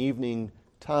pass in an evening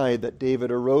tide that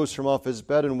David arose from off his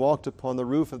bed and walked upon the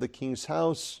roof of the king's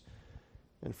house.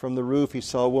 And from the roof he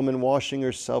saw a woman washing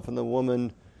herself, and the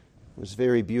woman was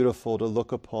very beautiful to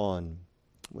look upon.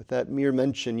 With that mere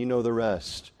mention, you know the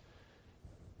rest.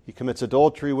 He commits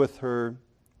adultery with her.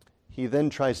 He then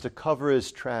tries to cover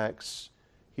his tracks,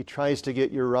 He tries to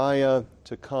get Uriah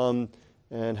to come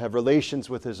and have relations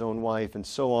with his own wife and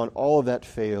so on. All of that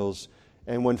fails.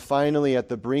 And when finally at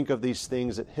the brink of these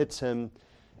things it hits him,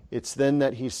 it's then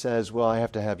that he says, well, I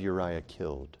have to have Uriah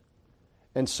killed.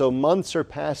 And so months are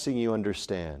passing, you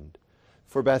understand.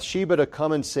 For Bathsheba to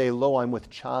come and say, lo, I'm with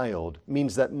child,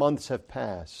 means that months have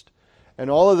passed. And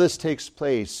all of this takes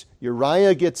place.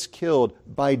 Uriah gets killed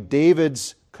by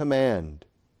David's command.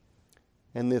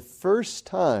 And the first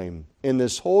time in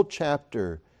this whole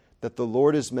chapter that the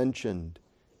Lord is mentioned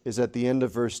is at the end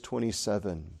of verse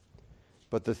 27.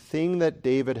 But the thing that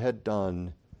David had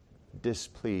done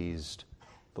displeased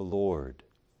the Lord.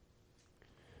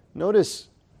 Notice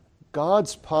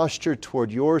God's posture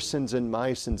toward your sins and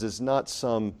my sins is not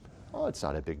some, oh, it's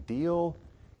not a big deal.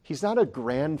 He's not a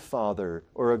grandfather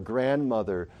or a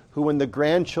grandmother who, when the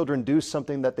grandchildren do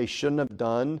something that they shouldn't have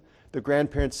done, the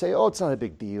grandparents say, oh, it's not a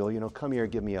big deal. Come here,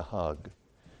 give me a hug.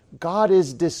 God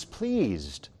is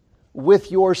displeased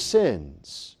with your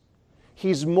sins.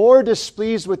 He's more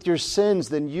displeased with your sins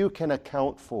than you can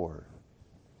account for,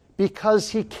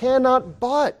 because He cannot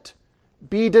but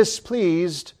be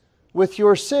displeased with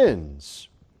your sins.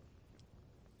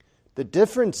 The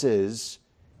difference is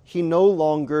He no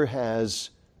longer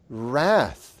has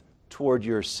wrath toward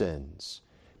your sins,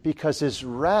 because His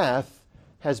wrath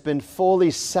has been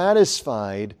fully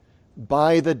satisfied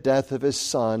by the death of His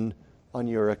Son on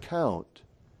your account.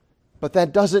 But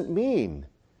that doesn't mean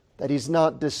that He's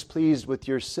not displeased with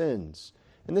your sins.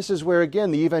 And this is where,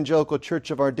 again, the evangelical church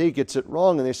of our day gets it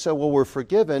wrong, and they say, well, we're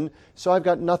forgiven, so I've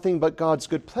got nothing but God's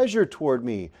good pleasure toward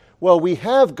me. Well, we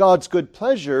have God's good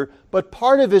pleasure, but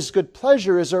part of His good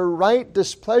pleasure is a right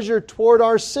displeasure toward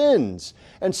our sins.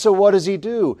 And so what does He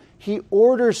do? He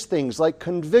orders things like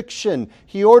conviction.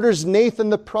 He orders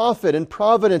Nathan the prophet in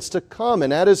providence to come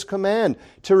and at His command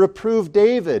to reprove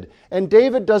David. And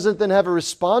David doesn't then have a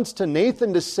response to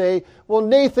Nathan to say, well,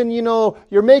 Nathan,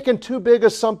 you're making too big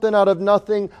of something out of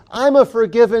nothing. I'm a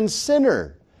forgiven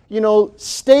sinner.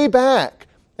 Stay back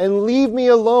and leave me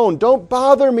alone. Don't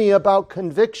bother me about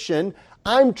conviction.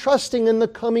 I'm trusting in the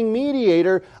coming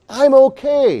mediator. I'm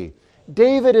okay.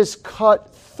 David is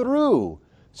cut through.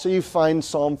 So you find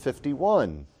Psalm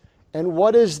 51. And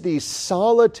what is the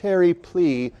solitary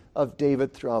plea of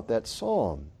David throughout that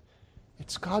psalm?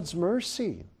 It's God's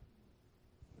mercy.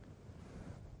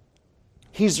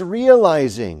 He's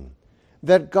realizing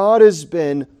that God has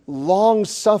been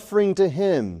long-suffering to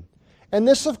him. And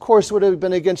this, of course, would have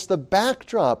been against the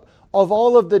backdrop of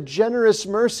all of the generous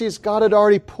mercies God had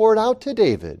already poured out to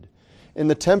David in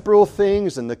the temporal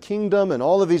things and the kingdom and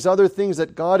all of these other things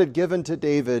that God had given to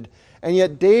David. And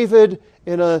yet David,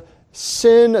 in a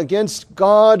sin against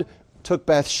God, took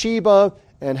Bathsheba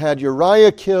and had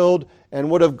Uriah killed and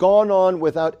would have gone on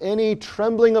without any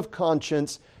trembling of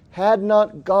conscience had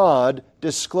not God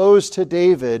disclosed to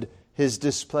David His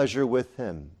displeasure with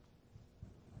him.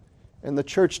 And the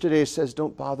church today says,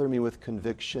 don't bother me with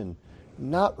conviction,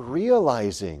 not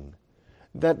realizing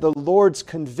that the Lord's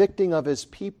convicting of His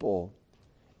people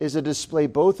is a display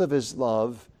both of His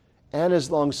love and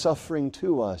His long-suffering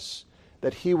to us,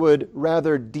 that He would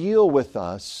rather deal with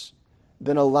us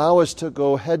than allow us to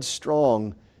go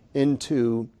headstrong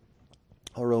into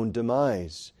our own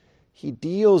demise. He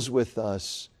deals with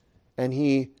us and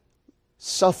He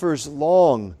suffers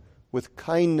long with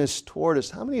kindness toward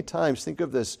us. How many times, think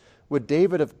of this, would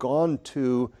David have gone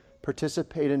to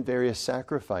participate in various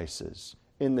sacrifices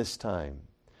in this time?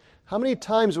 How many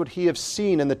times would he have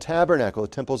seen in the tabernacle, the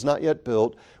temple's not yet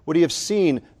built, would he have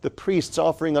seen the priests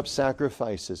offering up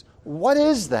sacrifices? What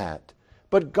is that?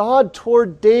 But God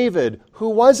toward David, who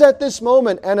was at this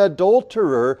moment an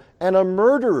adulterer and a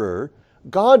murderer,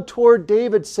 God toward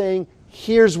David saying,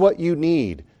 here's what you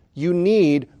need. You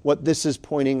need what this is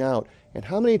pointing out. And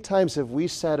how many times have we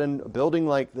sat in a building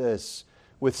like this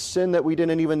with sin that we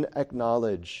didn't even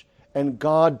acknowledge, and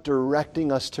God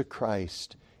directing us to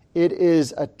Christ? It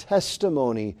is a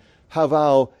testimony of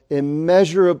how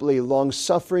immeasurably,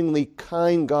 long-sufferingly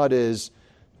kind God is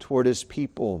toward His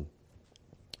people.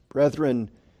 Brethren,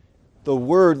 the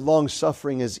word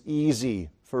long-suffering is easy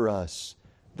for us.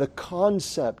 The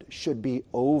concept should be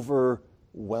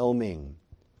overwhelming.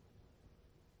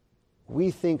 We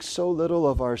think so little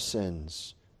of our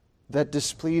sins that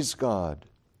displease God,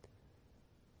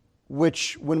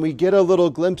 which when we get a little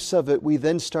glimpse of it, we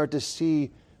then start to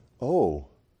see, oh,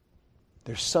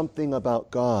 there's something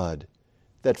about God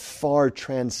that far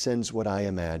transcends what I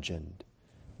imagined.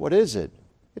 What is it?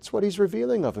 It's what He's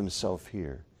revealing of Himself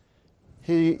here.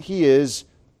 He is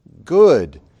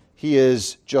good. He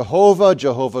is Jehovah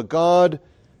God,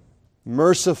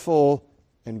 merciful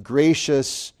and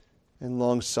gracious and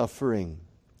long-suffering.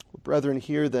 Well, brethren,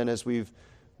 here then, as we've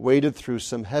waded through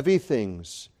some heavy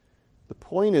things, the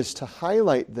point is to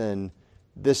highlight then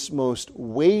this most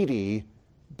weighty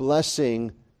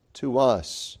blessing to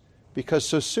us. Because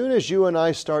so soon as you and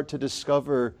I start to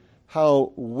discover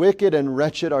how wicked and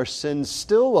wretched our sins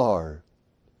still are,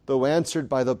 though answered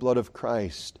by the blood of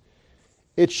Christ,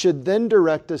 it should then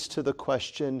direct us to the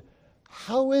question,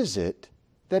 how is it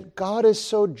that God is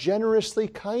so generously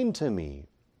kind to me?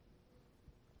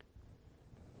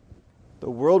 The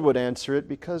world would answer it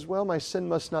because, well, my sin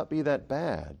must not be that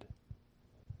bad.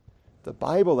 The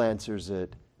Bible answers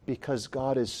it because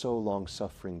God is so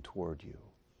long-suffering toward you.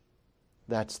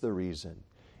 That's the reason.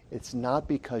 It's not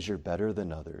because you're better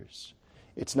than others.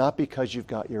 It's not because you've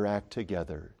got your act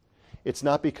together. It's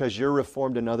not because you're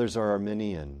Reformed and others are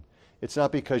Arminian. It's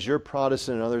not because you're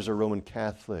Protestant and others are Roman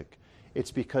Catholic.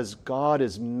 It's because God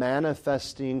is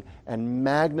manifesting and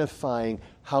magnifying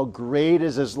how great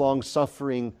is His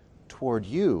long-suffering toward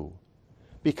you.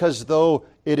 Because though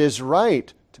it is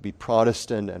right to be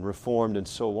Protestant and Reformed and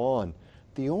so on,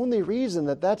 the only reason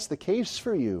that that's the case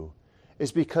for you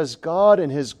is because God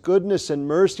in His goodness and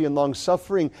mercy and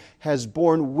long-suffering has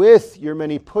borne with your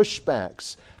many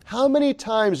pushbacks. How many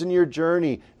times in your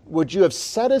journey would you have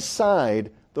set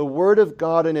aside the Word of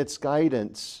God and its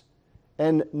guidance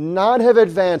and not have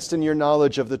advanced in your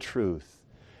knowledge of the truth?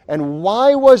 And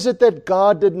why was it that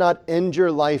God did not end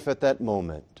your life at that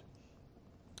moment?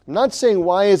 I'm not saying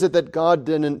why is it that God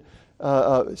didn't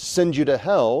send you to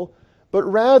hell, but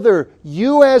rather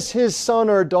you as His son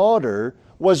or daughter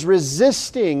was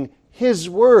resisting His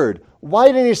word. Why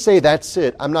didn't He say, that's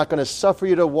it, I'm not going to suffer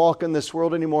you to walk in this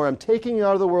world anymore, I'm taking you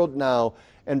out of the world now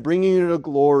and bringing you to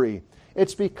glory?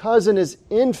 It's because in His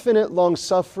infinite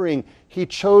long-suffering, He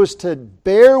chose to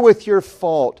bear with your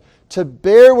fault, to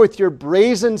bear with your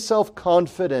brazen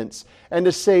self-confidence, and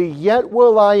to say, yet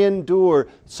will I endure,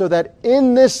 so that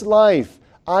in this life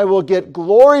I will get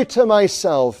glory to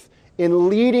myself in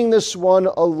leading this one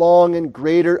along in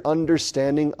greater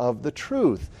understanding of the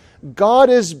truth. God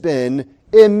has been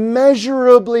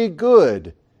immeasurably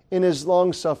good in His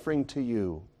long-suffering to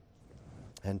you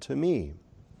and to me.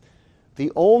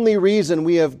 The only reason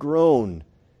we have grown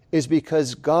is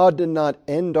because God did not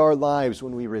end our lives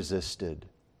when we resisted.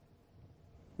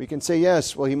 We can say,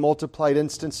 yes, well, He multiplied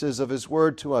instances of His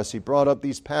word to us. He brought up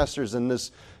these pastors and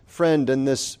this friend and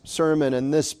this sermon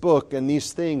and this book and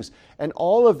these things. And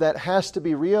all of that has to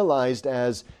be realized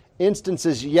as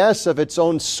instances, yes, of its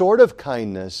own sort of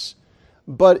kindness,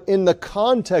 but in the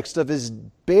context of His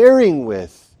bearing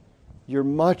with your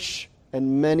much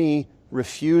and many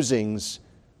refusings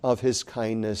of His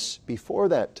kindness before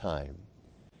that time.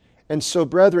 And so,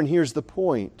 brethren, here's the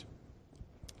point.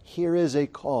 Here is a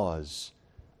cause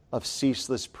of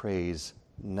ceaseless praise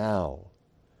now.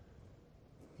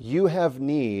 You have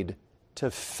need to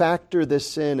factor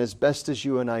this in as best as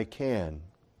you and I can.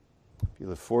 If you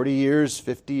live 40 years,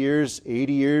 50 years,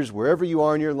 80 years, wherever you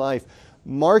are in your life,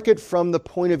 mark it from the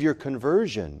point of your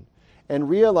conversion and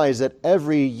realize that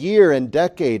every year and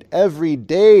decade, every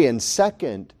day and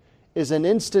second is an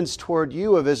instance toward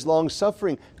you of His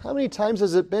long-suffering. How many times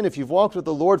has it been, if you've walked with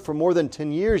the Lord for more than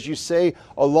 10 years, you say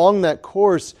along that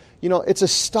course, it's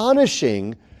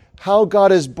astonishing how God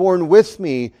has borne with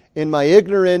me in my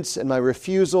ignorance and my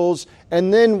refusals.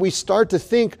 And then we start to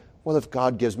think, well, if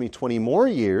God gives me 20 more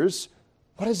years,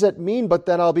 what does that mean but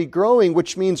that I'll be growing?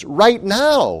 Which means right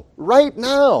now,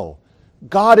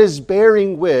 God is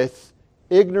bearing with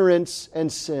ignorance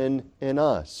and sin in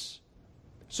us.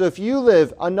 So if you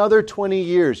live another 20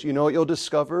 years, you know what you'll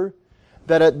discover?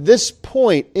 That at this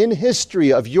point in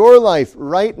history of your life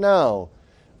right now,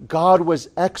 God was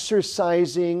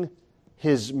exercising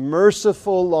His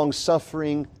merciful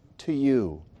long-suffering to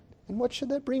you. And what should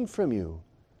that bring from you?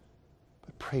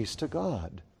 But praise to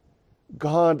God.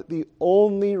 God, the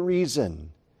only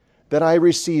reason that I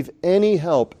receive any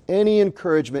help, any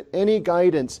encouragement, any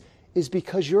guidance is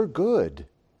because you're good.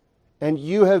 And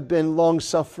you have been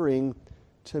long-suffering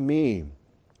to me.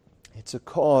 It's a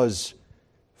cause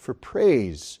for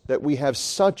praise that we have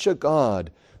such a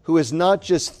God who is not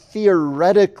just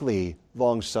theoretically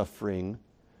long-suffering,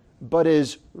 but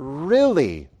is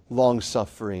really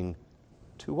long-suffering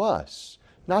to us.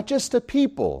 Not just to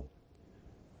people,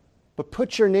 but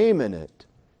put your name in it.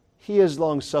 He is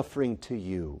long-suffering to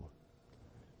you.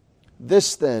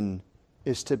 This, then,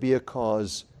 is to be a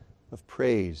cause of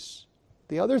praise.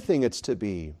 The other thing it's to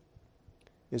be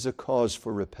is a cause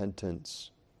for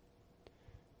repentance.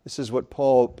 This is what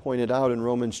Paul pointed out in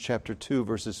Romans chapter 2,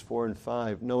 verses 4 and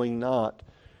 5, knowing not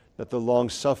that the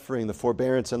long-suffering, the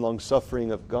forbearance and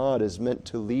long-suffering of God is meant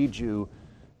to lead you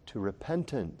to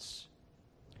repentance.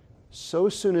 so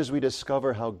soon as we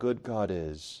discover how good God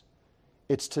is,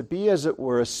 it's to be, as it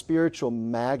were, a spiritual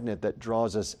magnet that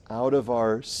draws us out of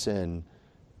our sin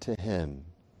to Him.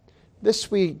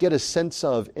 This we get a sense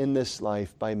of in this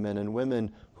life by men and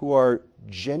women who are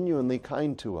genuinely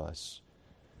kind to us.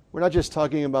 We're not just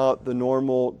talking about the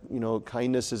normal,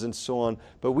 kindnesses and so on,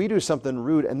 but we do something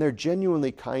rude and they're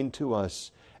genuinely kind to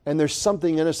us. And there's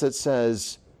something in us that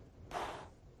says,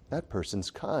 that person's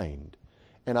kind.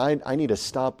 And I need to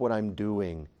stop what I'm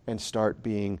doing and start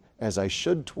being as I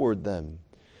should toward them.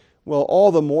 Well,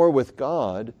 all the more with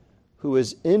God, who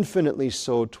is infinitely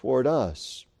so toward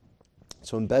us.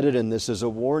 So embedded in this is a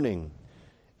warning.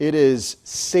 It is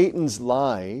Satan's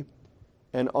lie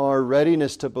and our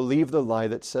readiness to believe the lie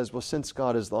that says, well, since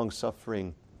God is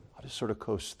long-suffering, I'll just sort of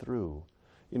coast through.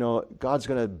 God's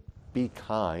going to be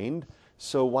kind,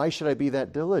 so why should I be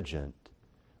that diligent?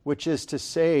 Which is to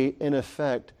say, in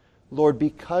effect, Lord,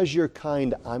 because you're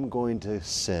kind, I'm going to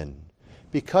sin.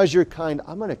 Because you're kind,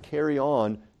 I'm going to carry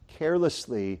on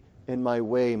carelessly in my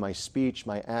way, my speech,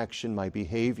 my action, my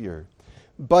behavior.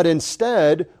 But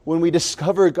instead, when we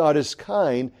discover God is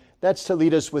kind, that's to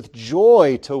lead us with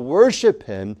joy to worship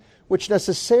Him, which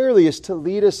necessarily is to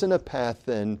lead us in a path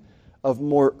then of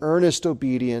more earnest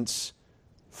obedience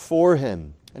for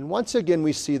Him. And once again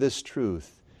we see this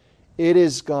truth. It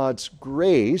is God's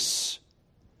grace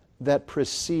that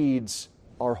precedes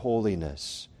our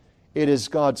holiness. It is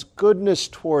God's goodness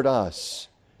toward us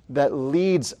that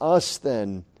leads us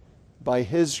then by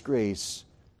His grace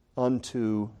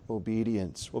unto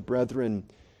obedience. Well, brethren,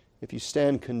 if you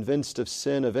stand convinced of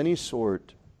sin of any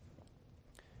sort,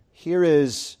 here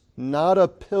is not a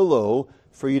pillow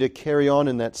for you to carry on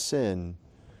in that sin,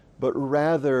 but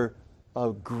rather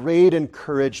a great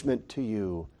encouragement to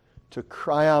you to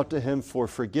cry out to Him for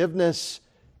forgiveness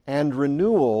and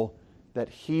renewal, that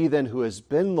He then who has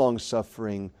been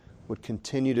long-suffering would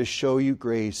continue to show you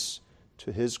grace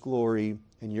to His glory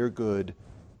and your good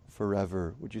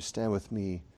forever. Would you stand with me